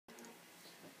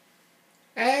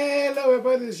Hello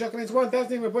everybody, this is Shotgun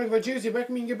 1000 reporting for Tuesday,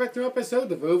 welcoming you back to an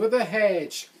episode of Over the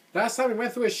Hedge. Last time we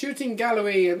went through a shooting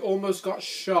gallery and almost got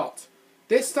shot.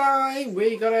 This time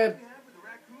we got a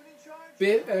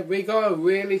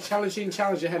really challenging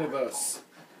challenge ahead of us.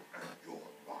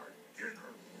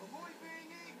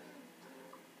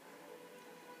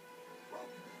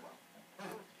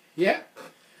 Yeah,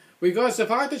 we got to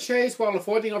survive the chase while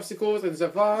avoiding obstacles and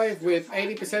survive with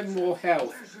 80% more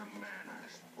health.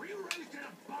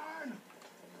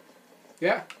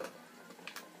 Yeah.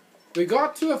 We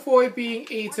got to avoid being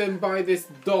eaten by this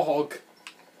dog.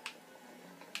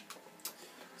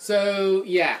 So,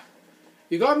 yeah.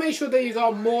 You got to make sure that you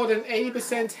got more than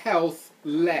 80% health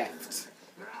left.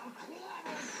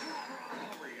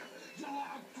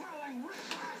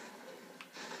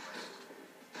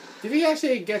 Did he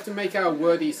actually get to make out a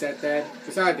word he said then?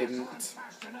 Because I didn't.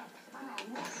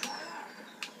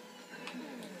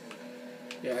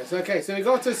 Yes, okay, so we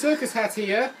got a circus hat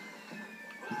here.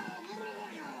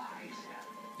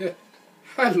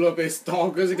 I love this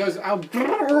dog because it goes out.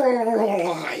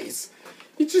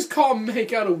 You just can't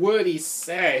make out a word he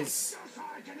says.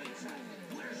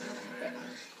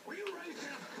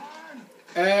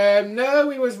 No,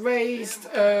 he was raised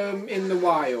in the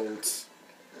wild.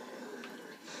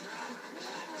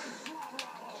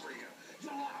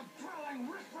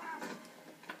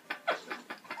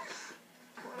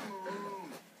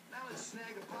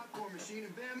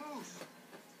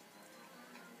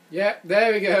 Yeah,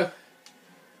 there we go.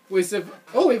 We've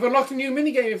unlocked a new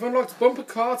minigame. We've unlocked Bumper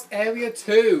Carts Area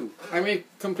 2. And we've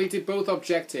completed both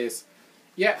objectives.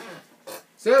 Yeah.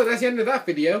 So, that's the end of that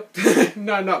video.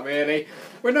 No, not really.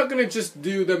 We're not going to just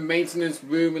do the maintenance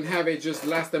room and have it just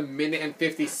last a minute and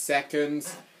 50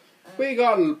 seconds. We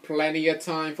got plenty of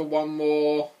time for one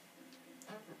more.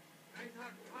 I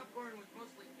thought popcorn was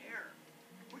mostly air.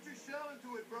 Put your shell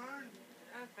into it, Burn.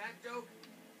 Fat joke.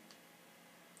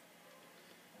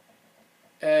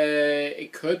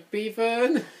 It could be,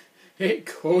 Vern. It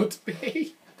could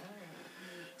be.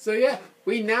 So yeah,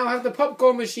 we now have the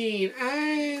popcorn machine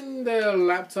and the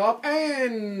laptop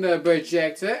and the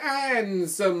projector and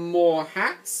some more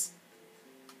hats.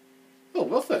 Oh,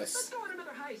 Rufus. Let's go on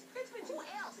another heist. Who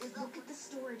else is look at the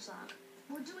storage lock?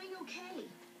 We're doing okay.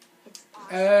 It's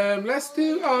awesome. Let's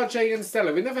do RJ and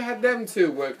Stella. We never had them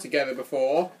two work together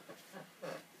before.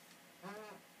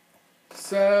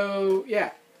 So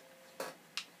yeah.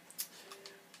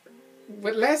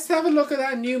 But let's have a look at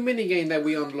that new minigame that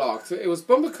we unlocked. So it was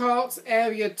Bumper Carts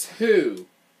Area 2.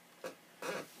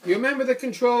 You remember the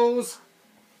controls?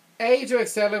 A to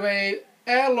accelerate,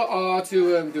 L or R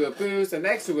to do a boost, and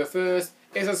X to reverse.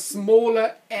 It's a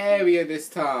smaller area this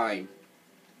time.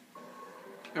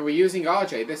 And we're using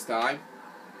RJ this time.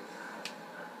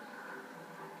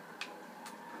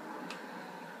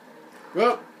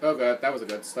 Whoa, oh god, that was a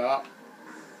good start.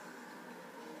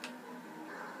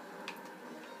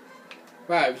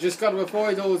 Right, we've just got to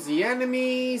avoid all the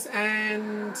enemies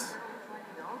and...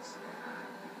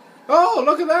 Oh,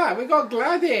 look at that! We got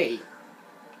Gladdy!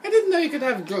 I didn't know you could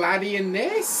have Gladdy in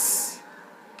this!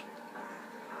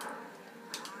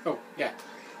 Oh, yeah.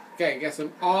 Okay, get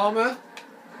some armor.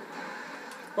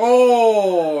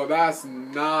 Oh, that's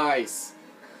nice!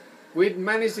 We'd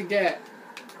managed to get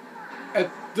a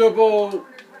double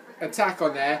attack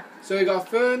on there. So we got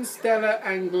Fern, Stella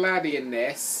and Gladdy in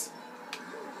this.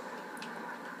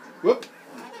 Whoop.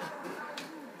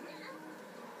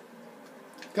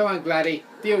 Come on, Gladdy.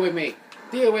 Deal with me.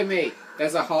 Deal with me.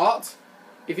 There's a heart.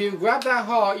 If you grab that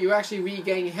heart, you actually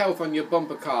regain health on your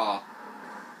bumper car.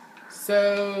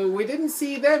 So, we didn't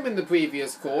see them in the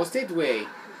previous course, did we?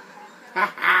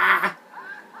 Ha ha!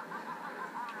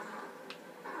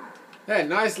 Yeah,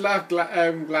 nice laugh,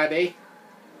 Gladdy.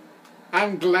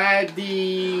 I'm glad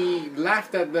he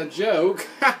laughed at the joke.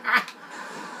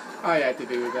 I had to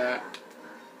do that.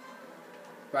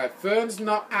 Right, Fern's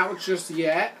not out just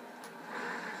yet.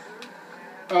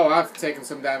 Oh, I've taken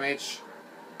some damage.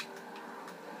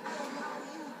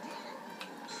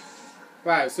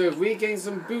 Right, so we've regained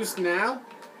some boost now.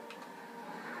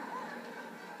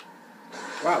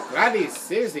 Wow, Gladdy's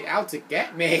seriously out to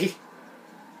get me.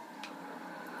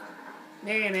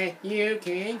 Nana, you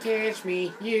can't catch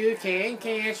me. You can't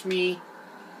catch me.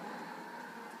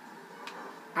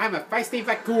 I'm a feisty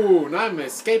raccoon. I'm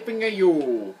escaping a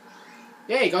you.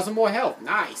 Yeah, he got some more health.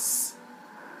 Nice.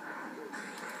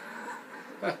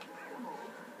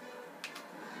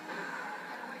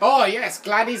 Oh, yes,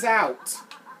 Gladdy's out.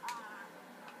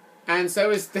 And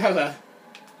so is Stella.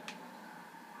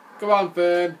 Come on,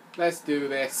 Fern. Let's do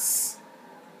this.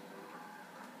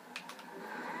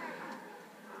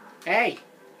 Hey.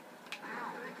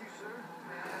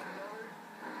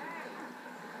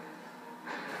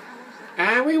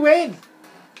 And we win!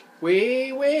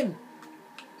 We win!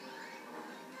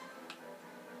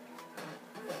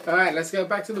 Alright, let's go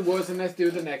back to the woods and let's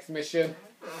do the next mission.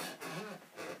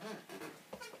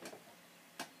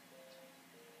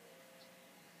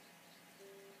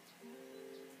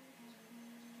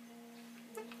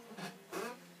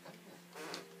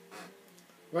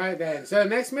 Right then, so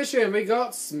next mission we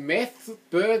got Smith's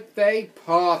birthday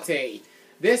party.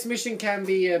 This mission can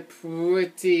be a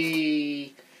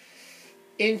pretty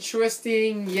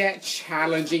interesting yet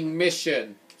challenging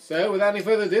mission. So without any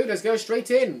further ado, let's go straight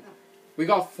in. We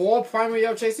got 4 primary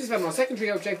objectives and our secondary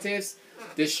objectives.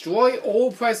 Destroy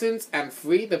all presents and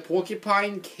free the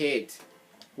Porcupine Kid.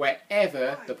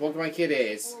 Wherever the Porcupine Kid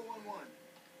is. 411.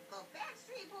 The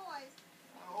Backstreet Boys.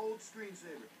 Old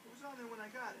screensaver. It was on there when I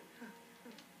got it.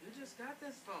 You just got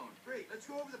this phone. Great, let's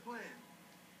go over the plan.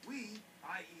 We,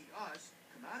 i.e. us,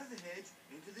 come out of the hedge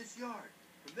into this yard.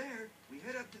 From there, we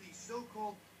head up to these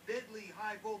so-called deadly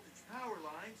high-voltage power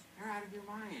lines. You're out of your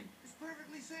mind. It's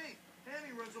perfectly safe. Hammy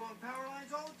runs along power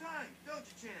lines all the time, don't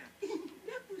you, Champ?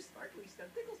 That blue sparkly stuff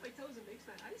tickles my toes and makes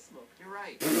my eyes smoke. You're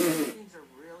right. These things are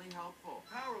really helpful.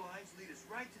 Power lines lead us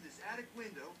right to this attic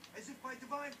window, as if by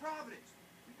divine providence.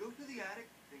 We go through the attic,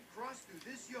 then cross through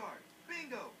this yard.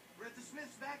 Bingo! We're at the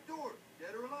Smith's back door,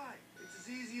 dead or alive. It's as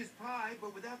easy as pie,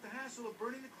 but without the hassle of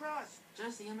burning the crust.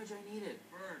 Just the image I needed.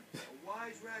 Burn. A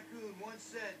wise raccoon once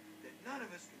said that none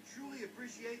of us can truly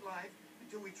appreciate life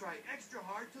until we try extra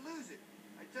hard to lose it.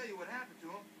 I tell you what happened to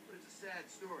him, but it's a sad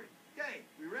story. Okay,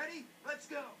 we ready? Let's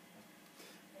go.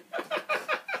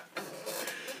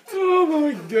 Oh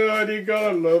my god, you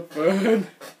gotta love fun.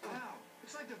 Wow,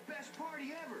 it's like the best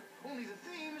party ever. Only the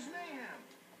theme is mayhem.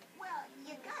 Well,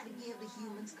 you gotta give the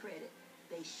humans credit.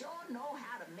 They sure know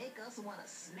how to make us want to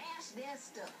smash their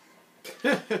stuff.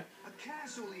 A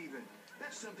castle even.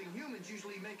 That's something humans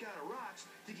usually make out of rocks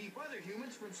to keep other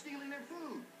humans from stealing their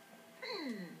food.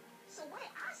 So way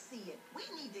I see it, we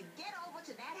need to get over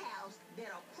to that house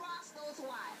that'll cross those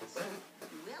wires.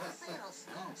 Whoever said a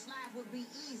skunk's life would be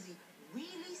easy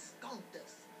really skunked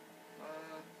us.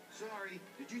 Sorry.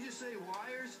 Did you just say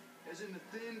wires? As in the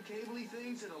thin, cabley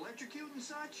things that electrocute and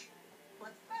such?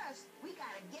 But first, we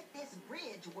gotta get this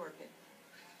bridge working.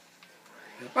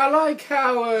 I like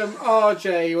how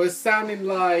RJ was sounding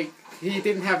like he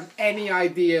didn't have any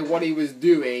idea what he was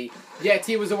doing, yet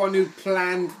he was the one who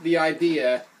planned the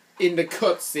idea in the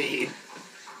cutscene.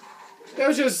 It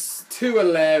was just too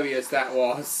hilarious, that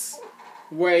was.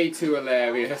 Way too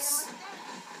hilarious.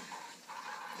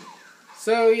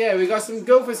 So yeah, we got some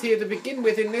gophers here to begin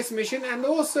with in this mission, and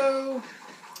also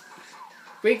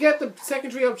we get the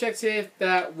secondary objective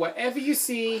that whatever you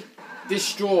see,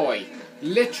 destroy.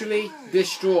 Literally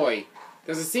destroy.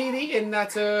 There's a CD in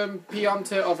that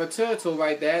pianta of a turtle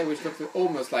right there, which looks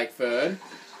almost like Fern,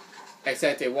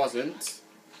 except it wasn't.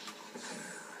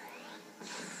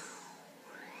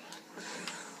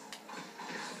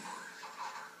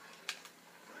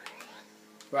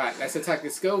 Right, let's attack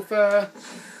this gopher.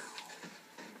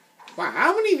 Wow,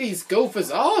 how many of these gophers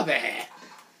are there?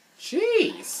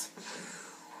 Jeez.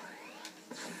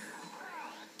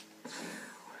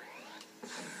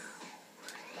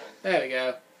 There we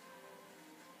go.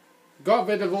 Got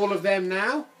rid of all of them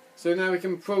now. So now we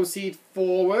can proceed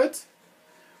forward.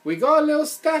 We got a little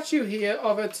statue here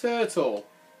of a turtle.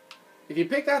 If you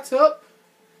pick that up,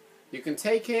 you can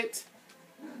take it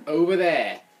over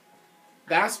there.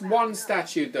 That's one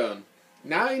statue done.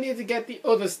 Now you need to get the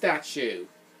other statue.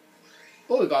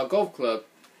 Oh, we got a golf club.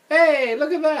 Hey,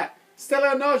 look at that.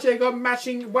 Stella and RJ got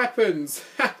matching weapons.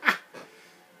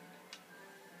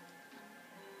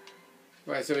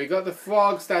 Right, so we got the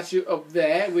frog statue up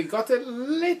there. We got to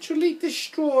literally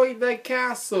destroy the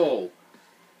castle.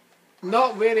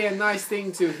 Not really a nice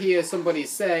thing to hear somebody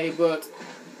say, but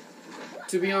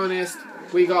to be honest,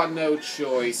 we got no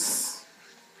choice.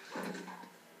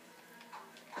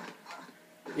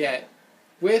 Yeah,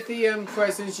 with the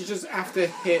presents, you just have to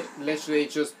hit you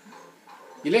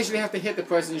literally have to hit the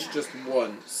presents just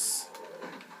once.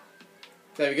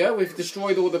 There we go, we've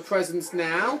destroyed all the presents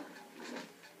now.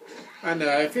 I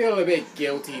know, I feel a bit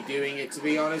guilty doing it, to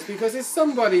be honest, because it's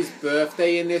somebody's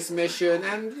birthday in this mission,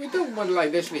 and we don't want to,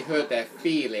 like, literally hurt their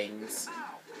feelings.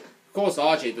 Of course,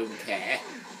 RJ doesn't care.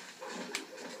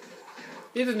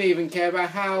 He doesn't even care about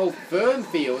how Fern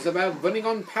feels about running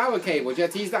on power cables,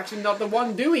 yet he's actually not the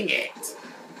one doing it.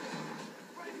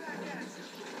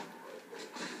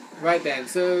 Right then,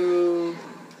 so...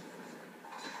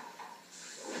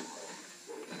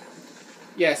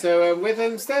 Yeah, so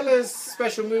with Stella's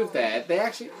special move there,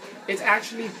 it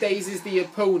actually dazes the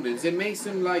opponents. It makes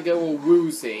them like go all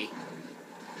woozy.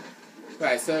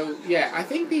 Right, so, yeah, I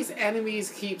think these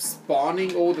enemies keep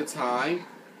spawning all the time.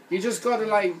 You just gotta,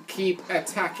 like, keep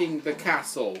attacking the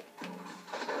castle.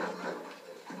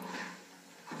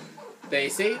 There you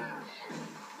see?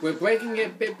 We're breaking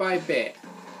it bit by bit.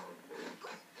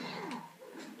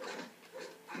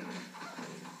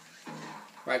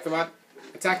 Right, come on.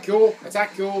 Attack you,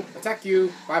 attack you, attack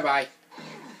you. Bye-bye.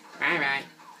 Bye-bye.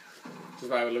 Which is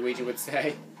what Luigi would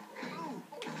say.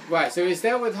 Right, so he's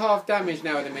dealt with half damage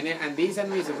now in a minute, and these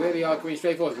enemies really are going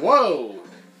straight forward. Whoa!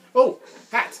 Oh,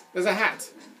 hat! There's a hat.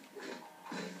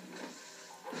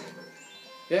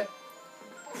 Yeah?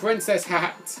 Princess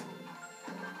hat.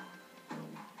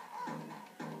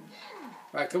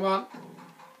 Right, come on.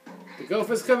 The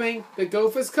gopher's coming. The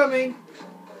gopher's coming.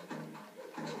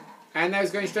 And now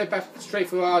he's going straight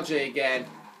for RJ again.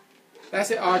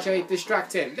 That's it, RJ.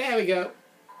 Distract him. There we go.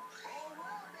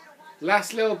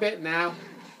 Last little bit now.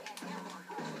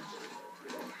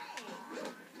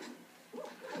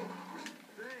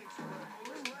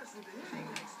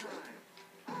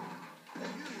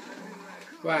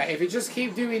 Right, if you just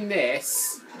keep doing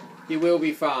this, you will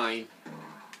be fine.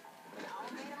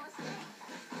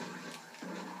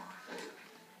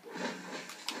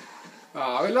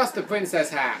 Oh, we lost the princess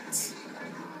hat.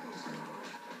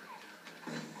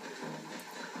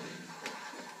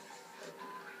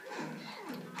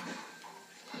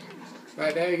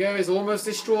 Right, there we go. It's almost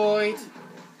destroyed.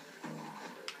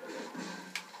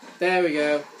 There we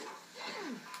go.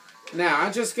 Now,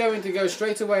 I'm just going to go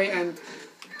straight away and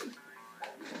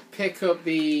pick up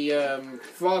the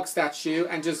frog statue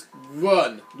and just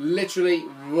run. Literally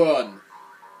run.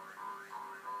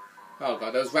 Oh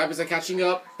god, those rabbits are catching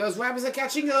up. Those rabbits are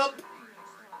catching up.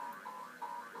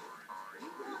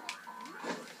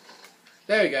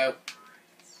 There we go.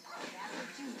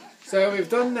 So we've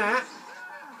done that.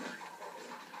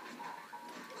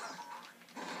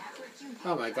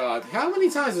 Oh my god. How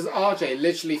many times has RJ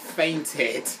literally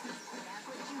fainted?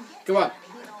 Come on.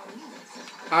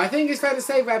 I think it's fair to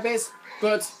say, rabbits,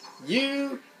 but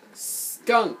you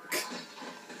skunk.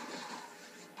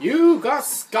 You got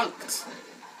skunked.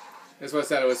 That's what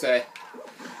Stella would say.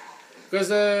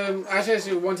 Because I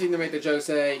actually wanted to make the joke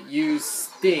say you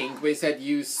stink, but he said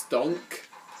you stunk.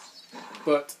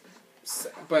 But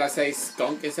I say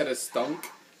skunk instead of stunk.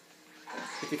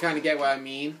 If you kind of get what I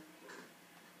mean.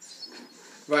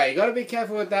 Right, you gotta be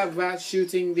careful with that rat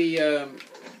shooting the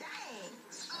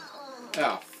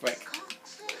oh, frick.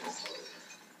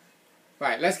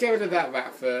 Right, let's get rid of that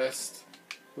rat first.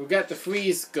 We'll get the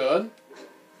freeze gun.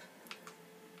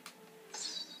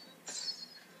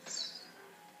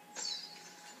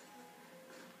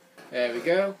 There we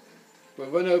go. We'll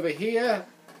run over here.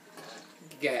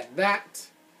 Get that.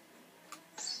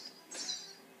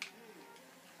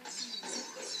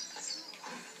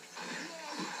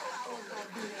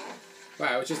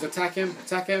 Right, we'll just attack him.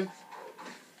 Attack him.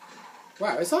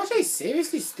 Wow, is RJ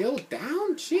seriously still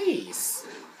down? Jeez.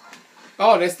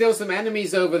 Oh, there's still some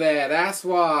enemies over there. That's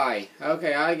why.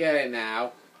 Okay, I get it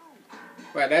now.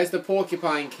 Right, there's the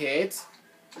porcupine kid.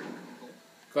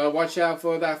 Gotta watch out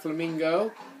for that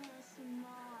flamingo.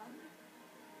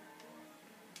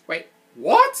 Wait,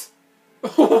 what?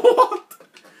 What?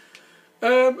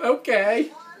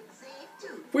 Okay.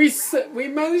 We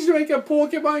managed to make a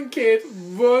porcupine kid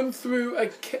run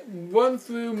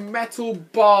through metal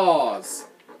bars.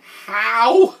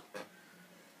 How?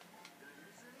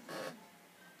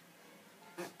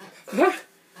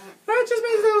 That just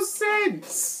makes no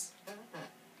sense.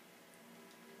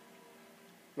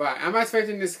 Right, I'm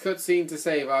expecting this cutscene to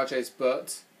save RJ's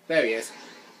butt. There he is.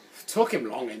 Took him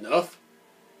long enough.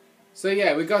 So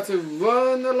yeah, we got to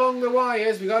run along the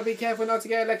wires. We got to be careful not to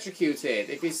get electrocuted.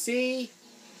 If you see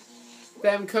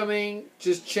them coming,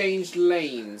 just change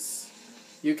lanes.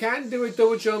 You can do a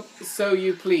double jump, so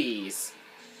you please.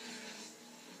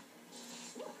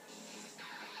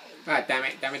 Ah, damn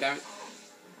it, damn it, damn it.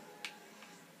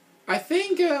 I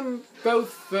think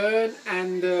both Fern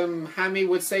and Hammy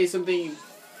would say something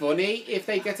funny if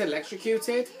they get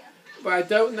electrocuted, but I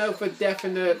don't know for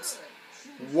definite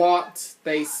what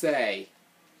they say.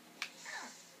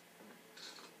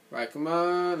 Right, come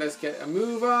on, let's get a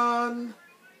move on.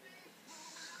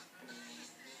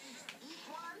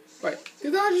 Right,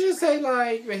 did I just say,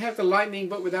 like, we have the lightning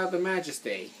but without the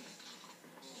majesty?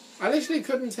 I literally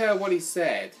couldn't tell what he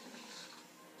said.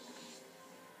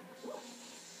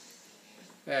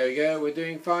 There we go, we're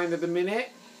doing fine at the minute.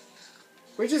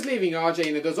 We're just leaving RJ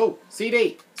in the dust. Oh,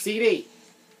 CD! CD!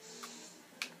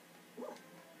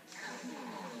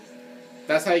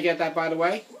 That's how you get that, by the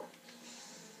way.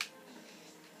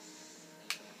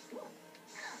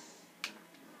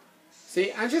 See,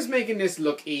 I'm just making this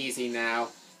look easy now.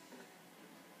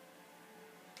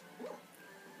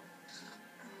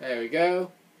 There we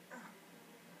go.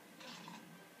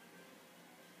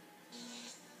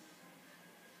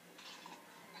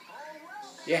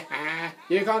 Yeah,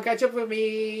 you can't catch up with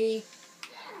me.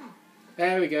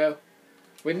 There we go.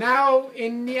 We're now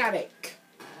in the attic.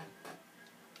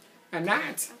 And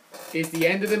that is the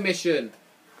end of the mission.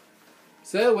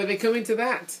 So, when they come into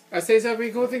that, I say so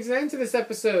many cool things to end to this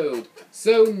episode.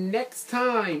 So, next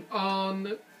time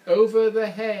on Over the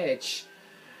Hedge,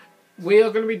 we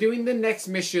are going to be doing the next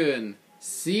mission.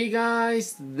 See you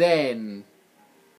guys then.